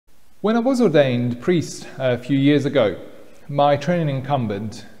When I was ordained priest a few years ago, my training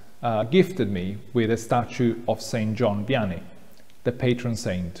incumbent gifted me with a statue of Saint John Vianney, the patron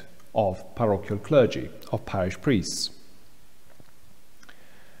saint of parochial clergy, of parish priests.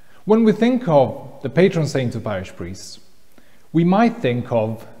 When we think of the patron saint of parish priests, we might think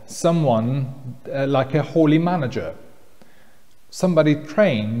of someone like a holy manager, somebody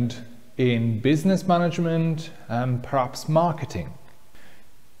trained in business management and perhaps marketing.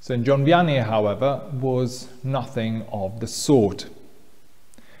 Saint John Vianney, however, was nothing of the sort.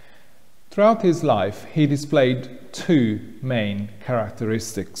 Throughout his life, he displayed two main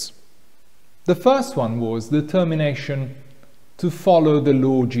characteristics. The first one was determination to follow the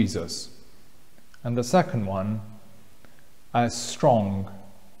Lord Jesus, and the second one, a strong,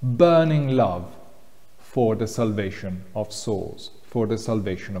 burning love for the salvation of souls, for the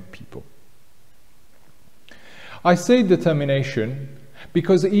salvation of people. I say determination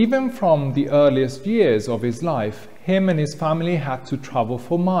because even from the earliest years of his life, him and his family had to travel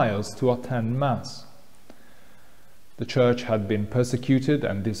for miles to attend Mass. The church had been persecuted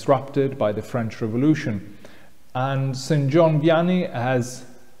and disrupted by the French Revolution, and Saint John Vianney, as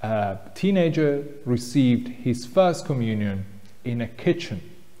a teenager, received his first communion in a kitchen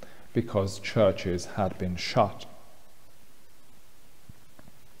because churches had been shut.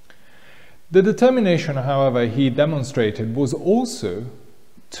 The determination, however, he demonstrated was also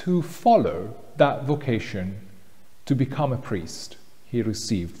to follow that vocation to become a priest he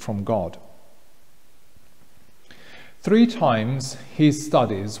received from God. 3 times his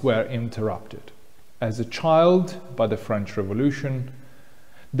studies were interrupted. As a child by the French Revolution,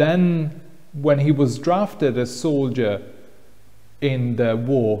 then when he was drafted as soldier in the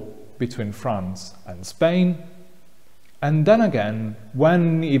war between France and Spain, and then again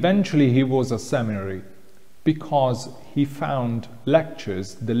when eventually he was a seminary because he found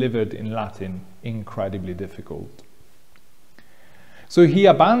lectures delivered in Latin incredibly difficult. So he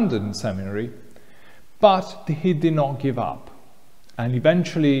abandoned seminary, but he did not give up, and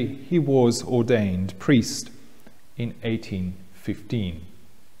eventually he was ordained priest in 1815.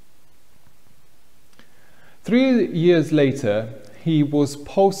 3 years later, he was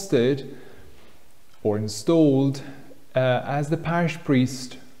posted or installed as the parish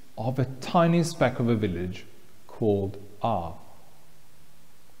priest of a tiny speck of a village called R.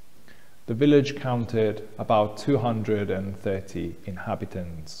 The village counted about 230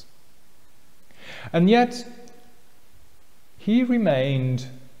 inhabitants. And yet, he remained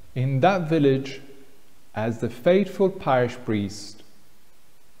in that village as the faithful parish priest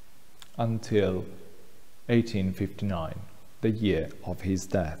until 1859, the year of his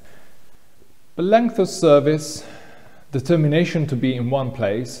death. The length of service, determination to be in one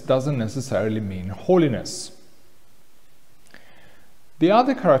place, doesn't necessarily mean holiness. The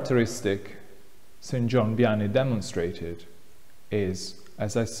other characteristic Saint John Vianney demonstrated is,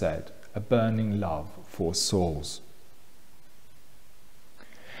 as I said, a burning love for souls.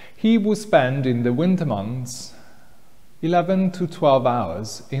 He would spend in the winter months 11 to 12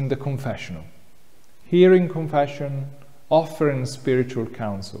 hours in the confessional, hearing confession, offering spiritual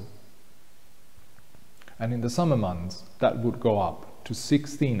counsel. And in the summer months, that would go up to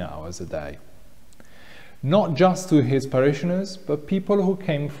 16 hours a day. Not just to his parishioners, but people who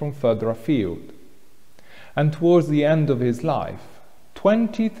came from further afield. And towards the end of his life,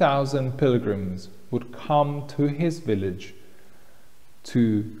 20,000 pilgrims would come to his village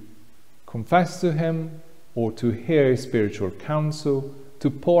to confess to him or to hear his spiritual counsel, to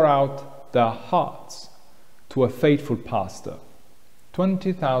pour out their hearts to a faithful pastor.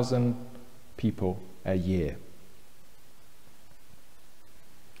 20,000 people a year.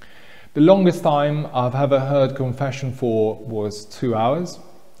 The longest time I've ever heard confession for was 2 hours,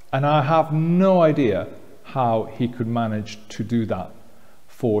 and I have no idea how he could manage to do that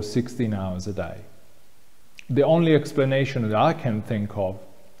for 16 hours a day. The only explanation that I can think of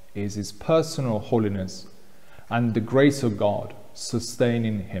is his personal holiness and the grace of God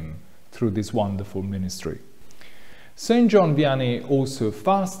sustaining him through this wonderful ministry. Saint John Vianney also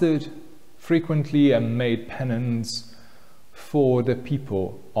fasted frequently and made penance for the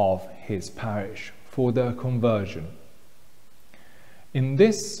people of his parish, for their conversion. In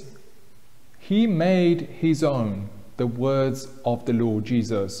this, he made his own the words of the Lord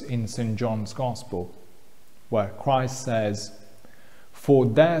Jesus in St. John's Gospel, where Christ says, "For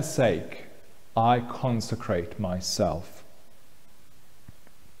their sake I consecrate myself."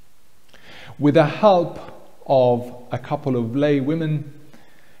 With the help of a couple of lay women,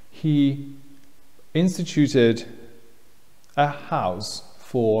 he instituted a house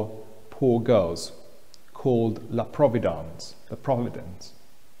for poor girls called La Providence, the Providence.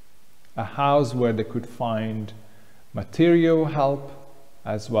 a house where they could find material help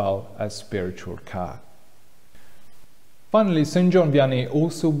as well as spiritual care. Finally, Saint John Vianney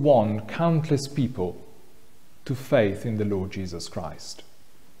also won countless people to faith in the Lord Jesus Christ.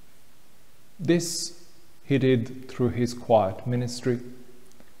 This he did through his quiet ministry,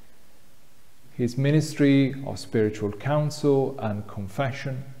 his ministry of spiritual counsel and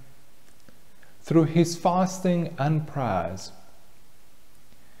confession, through his fasting and prayers.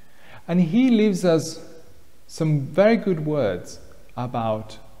 And he leaves us some very good words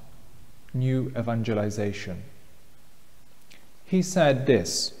about new evangelization. He said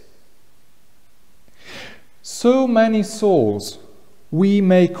this: "So many souls we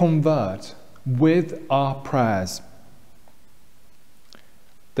may convert with our prayers.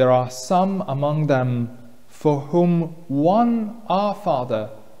 There are some among them for whom one Our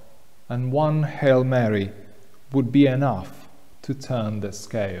Father and one Hail Mary would be enough to turn the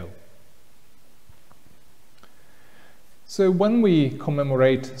scale." So when we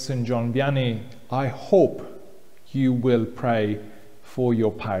commemorate Saint John Vianney, I hope you will pray for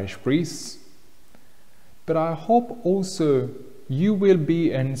your parish priests, but I hope also you will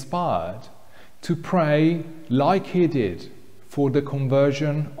be inspired to pray like he did for the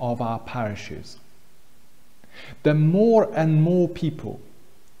conversion of our parishes. That more and more people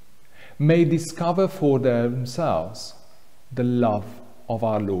may discover for themselves the love of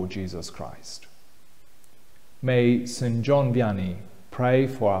our Lord Jesus Christ. May Saint John Vianney pray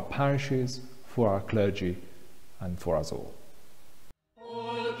for our parishes, for our clergy, and for us all.